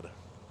was bad.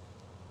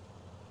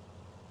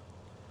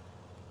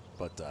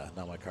 But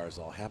now my car's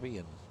all happy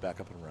and back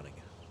up and running.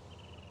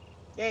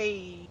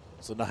 Yay!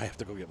 So now I have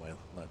to go get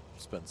not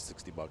spend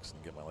 $60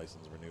 and get my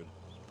license renewed.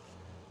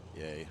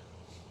 Yay.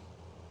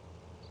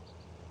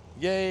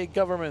 Yay,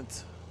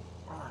 government.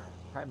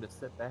 Time to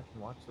sit back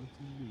and watch some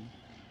TV.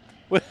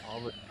 What? All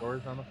the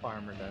chores on the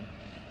farm are done.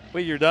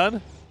 Wait, you're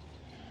done?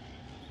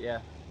 Yeah,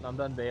 I'm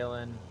done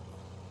baling.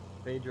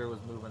 Pedro was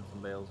moving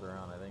some bales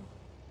around, I think.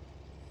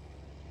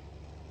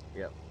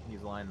 Yep,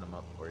 he's lining them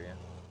up for you.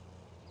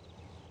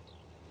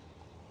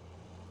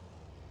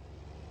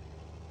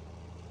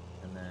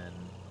 And then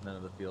none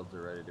of the fields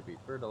are ready to be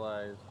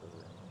fertilized or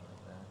anything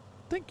like that.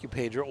 Thank you,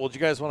 Pedro. Well, do you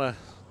guys want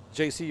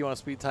to, JC, you want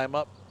to speed time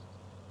up?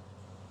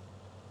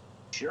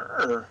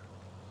 Sure.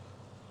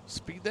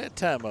 Speed that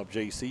time up,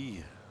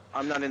 JC.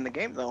 I'm not in the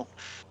game though.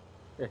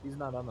 Yeah, he's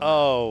not on the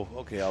Oh,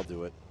 okay, I'll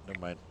do it. Never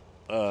mind.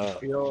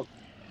 Field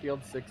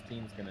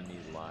 16 is gonna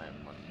need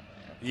lime.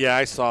 Yeah,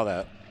 I saw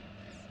that.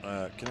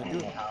 Can I do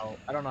it?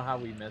 I don't know how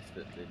we missed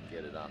it. Didn't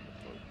get it on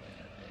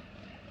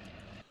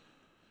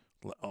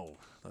the Oh,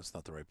 that's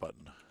not the right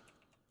button.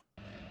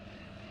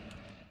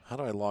 How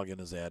do I log in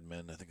as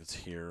admin? I think it's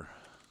here.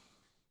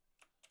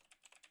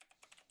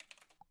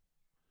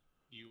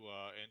 You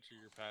enter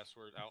your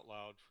password out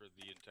loud for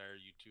the entire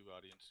YouTube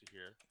audience to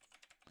hear.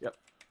 Yep.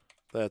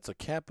 That's a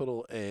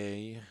capital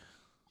A.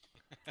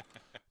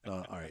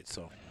 All right,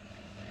 so.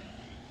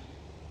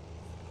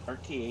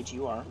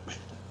 RTHUR.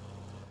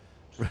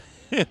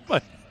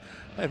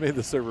 I made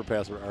the server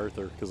password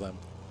Arthur because I'm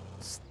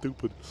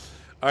stupid.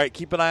 All right,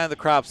 keep an eye on the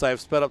crops. I have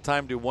sped up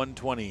time to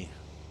 120.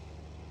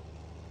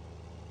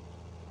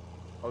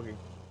 Okay.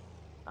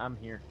 I'm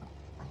here.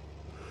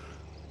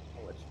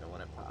 I'll let you know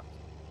when it pops.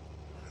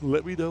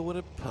 Let me know when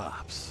it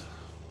pops.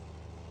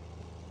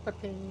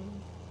 Okay.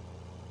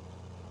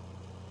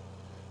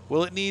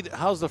 Will it need,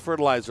 how's the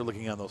fertilizer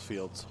looking on those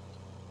fields?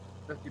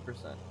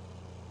 50%.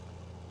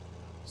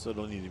 So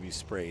it'll need to be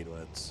sprayed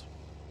when it's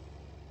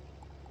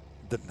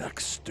the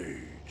next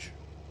stage.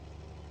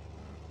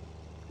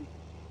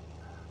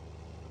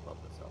 Above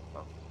the cell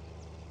phone.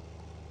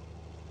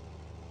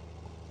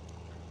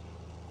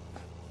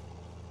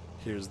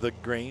 Here's the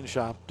grain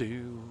shop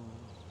do.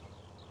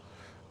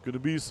 Gonna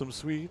be some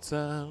sweet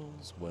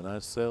sounds when I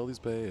sell these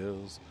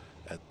bales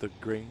at the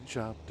grain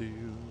shop do.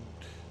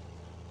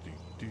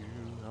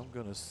 I'm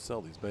gonna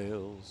sell these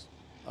bales.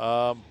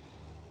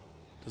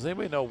 Does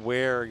anybody know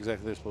where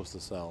exactly they're supposed to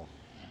sell?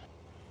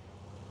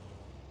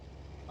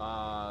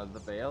 The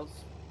bales?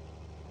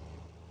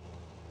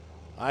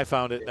 I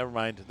found it. Never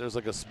mind. There's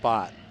like a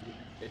spot.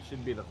 It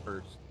should be the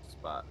first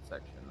spot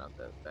section, not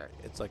that back.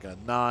 It's like a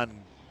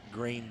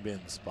non-grain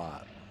bin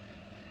spot.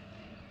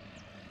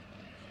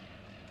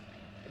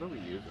 What do we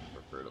use it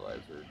for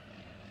fertilizer?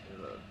 Is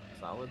it a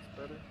solid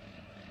spreader?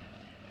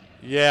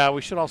 Yeah,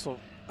 we should also.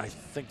 I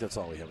think that's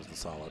all we have is the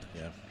solid.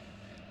 Yeah.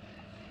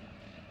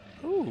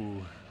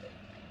 Ooh,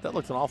 that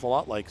looked an awful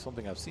lot like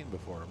something I've seen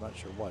before. I'm not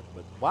sure what,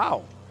 but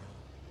wow,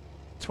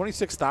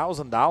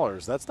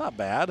 $26,000. That's not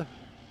bad.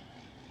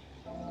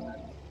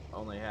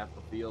 Only half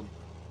the field.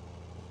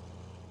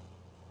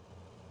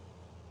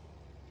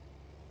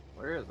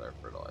 Where is our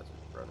fertilizer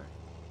spreader?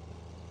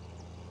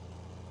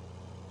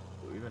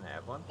 Do we even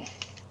have one?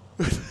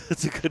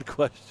 That's a good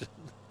question.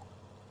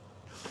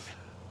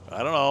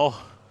 I don't know.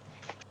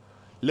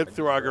 Look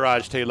through our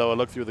garage, Taylor.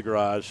 Look through the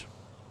garage.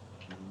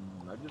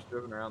 I've just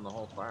driven around the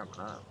whole farm.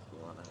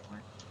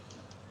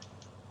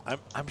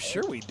 I'm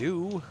sure we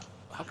do.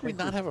 How can we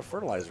not have a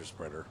fertilizer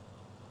spreader?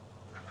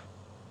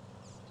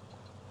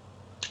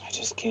 I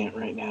just can't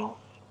right now.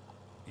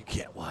 You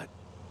can't what?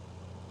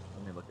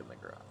 Let me look in the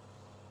garage.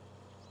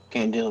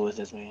 Can't deal with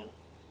this, man.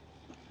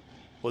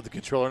 What, the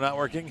controller not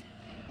working?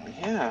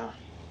 Yeah.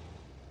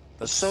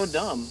 That's so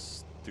dumb.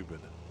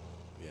 Stupid.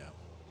 Yeah.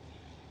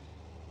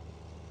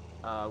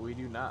 We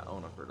do not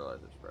own a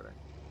fertilizer spreader.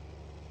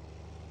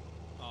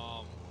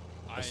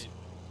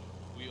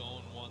 We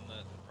own one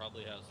that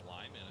probably has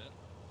lime in it.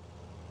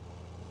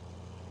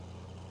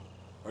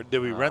 Or did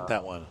we rent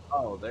that one?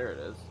 Oh, there it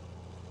is.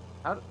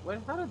 How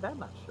did that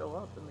not show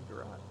up in the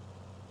garage?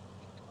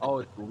 Oh,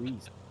 it's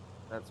leased.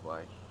 That's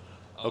why.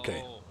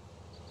 Okay. Oh,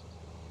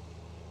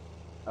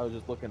 I was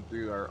just looking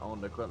through our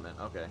owned equipment.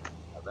 Okay,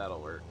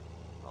 that'll work.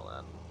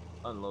 I'll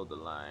unload the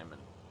lime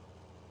and.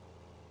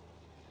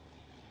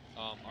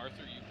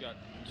 Arthur, you've got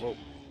two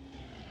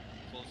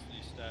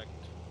closely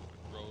stacked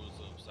rows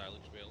of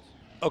silage bales.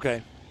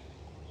 Okay.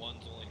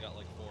 One's only got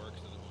like 4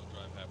 because it will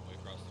drive halfway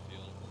across the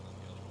field, and then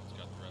the other one's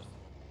got the rest.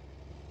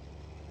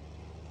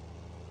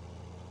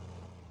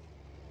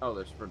 Oh,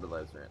 there's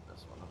fertilizer in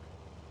this one. Okay.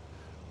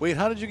 Wait,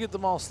 how did you get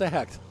them all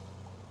stacked?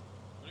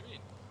 What do you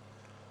mean?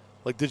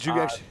 Like, did you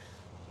actually?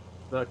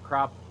 The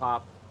crop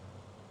pop.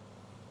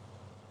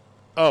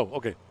 Oh,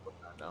 okay.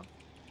 No.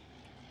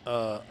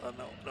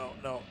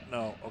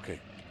 No. Okay.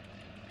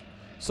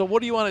 So what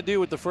do you want to do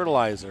with the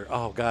fertilizer?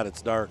 Oh God,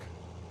 it's dark.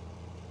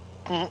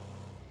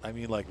 I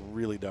mean, like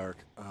really dark.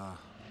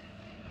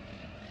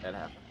 That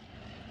happened.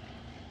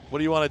 What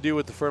do you want to do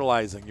with the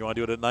fertilizing? You want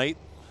to do it at night?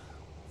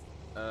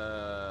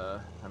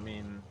 I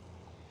mean,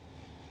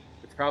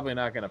 it's probably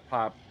not gonna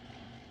pop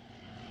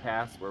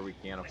past where we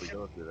can if we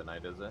go through the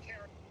night, is it?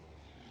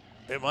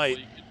 It Well, might.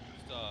 you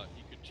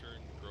could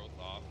turn growth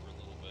off for a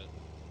little bit,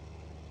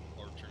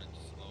 or turn it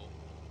to slow,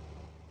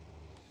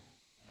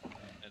 and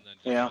then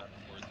just Yeah. let it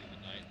pour through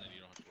the night, and then you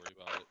don't have to worry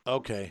about it.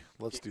 Okay,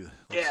 let's do that.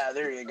 Yeah,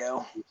 there you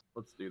go.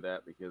 Let's do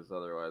that because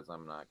otherwise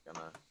I'm not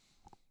gonna.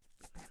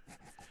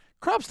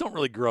 Crops don't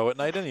really grow at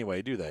night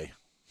anyway, do they?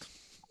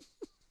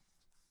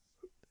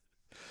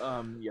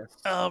 Yes.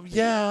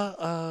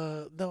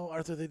 Yeah. No,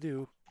 Arthur, they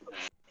do.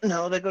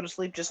 No, they go to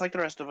sleep just like the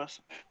rest of us.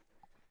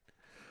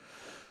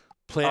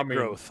 Plant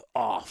growth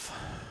off.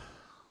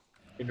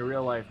 In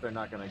real life, they're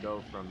not gonna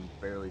go from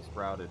barely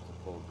sprouted to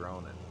full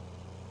grown in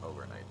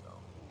overnight, though.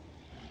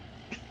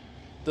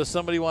 Does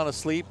somebody want to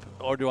sleep,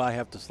 or do I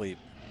have to sleep?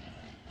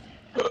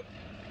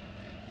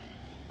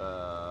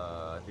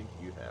 I think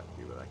you have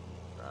to, but I can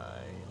try.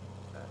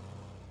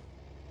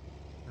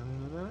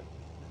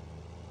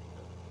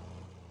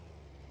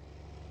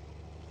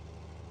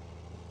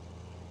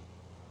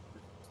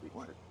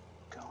 What's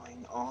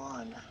going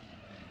on?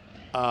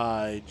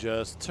 I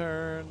just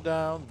turned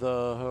down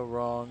the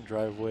wrong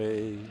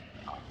driveway.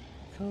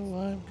 Oh,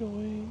 I'm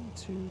going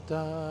to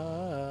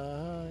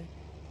die.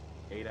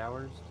 8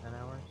 hours, 10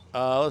 hours.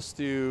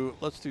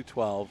 Let's do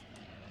 12.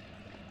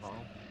 Oh.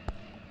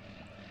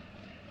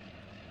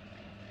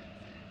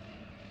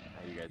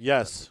 You guys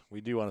Yes,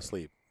 we do want to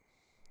sleep.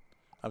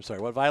 I'm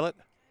sorry. What, Violet?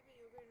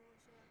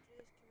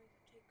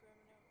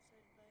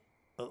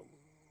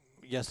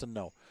 Yes and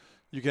no.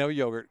 You can have a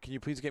yogurt. Can you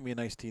please get me an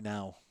iced tea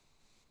now?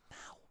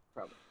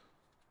 Probably.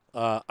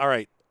 All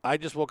right. I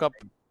just woke up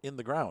in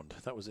the ground.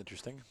 That was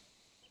interesting.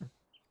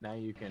 Now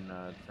you can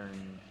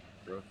turn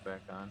growth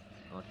back on,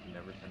 unless you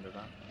never turned it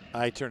on.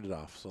 I turned it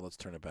off, so let's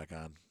turn it back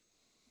on.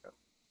 Yep.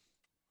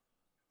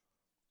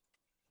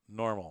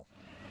 Normal.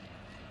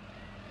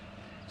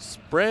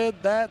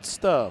 Spread that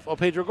stuff. Oh,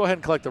 Pedro, go ahead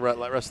and collect the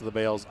rest of the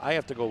bales. I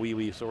have to go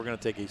wee-wee, so we're going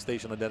to take a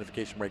station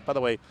identification break. By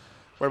the way,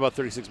 we're about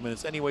 36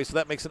 minutes anyway, so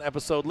that makes an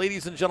episode.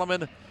 Ladies and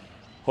gentlemen,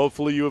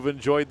 hopefully you have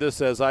enjoyed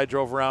this as I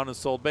drove around and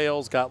sold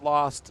bales, got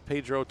lost.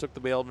 Pedro took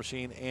the bale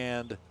machine,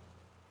 and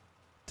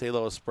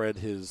Taylor spread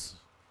his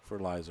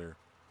fertilizer.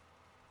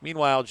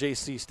 Meanwhile,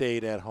 JC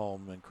stayed at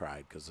home and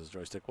cried because his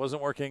joystick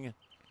wasn't working,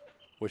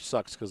 which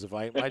sucks because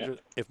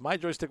if my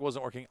joystick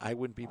wasn't working, I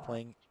wouldn't be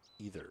playing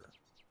either.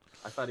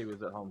 I thought he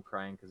was at home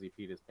crying because he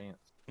peed his pants.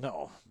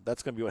 No,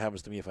 that's going to be what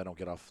happens to me if I don't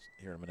get off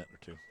here in a minute or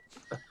two.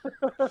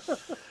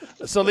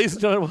 So, ladies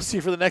and gentlemen, we'll see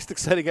you for the next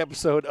exciting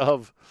episode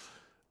of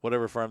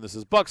whatever farm this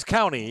is. Bucks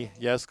County.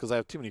 Yes, because I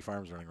have too many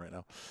farms running right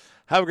now.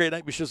 Have a great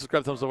night. Be sure to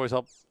subscribe. Thumbs up always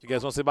help. You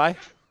guys want to say bye?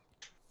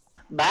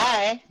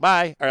 Bye.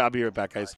 Bye. All right, I'll be right back, guys.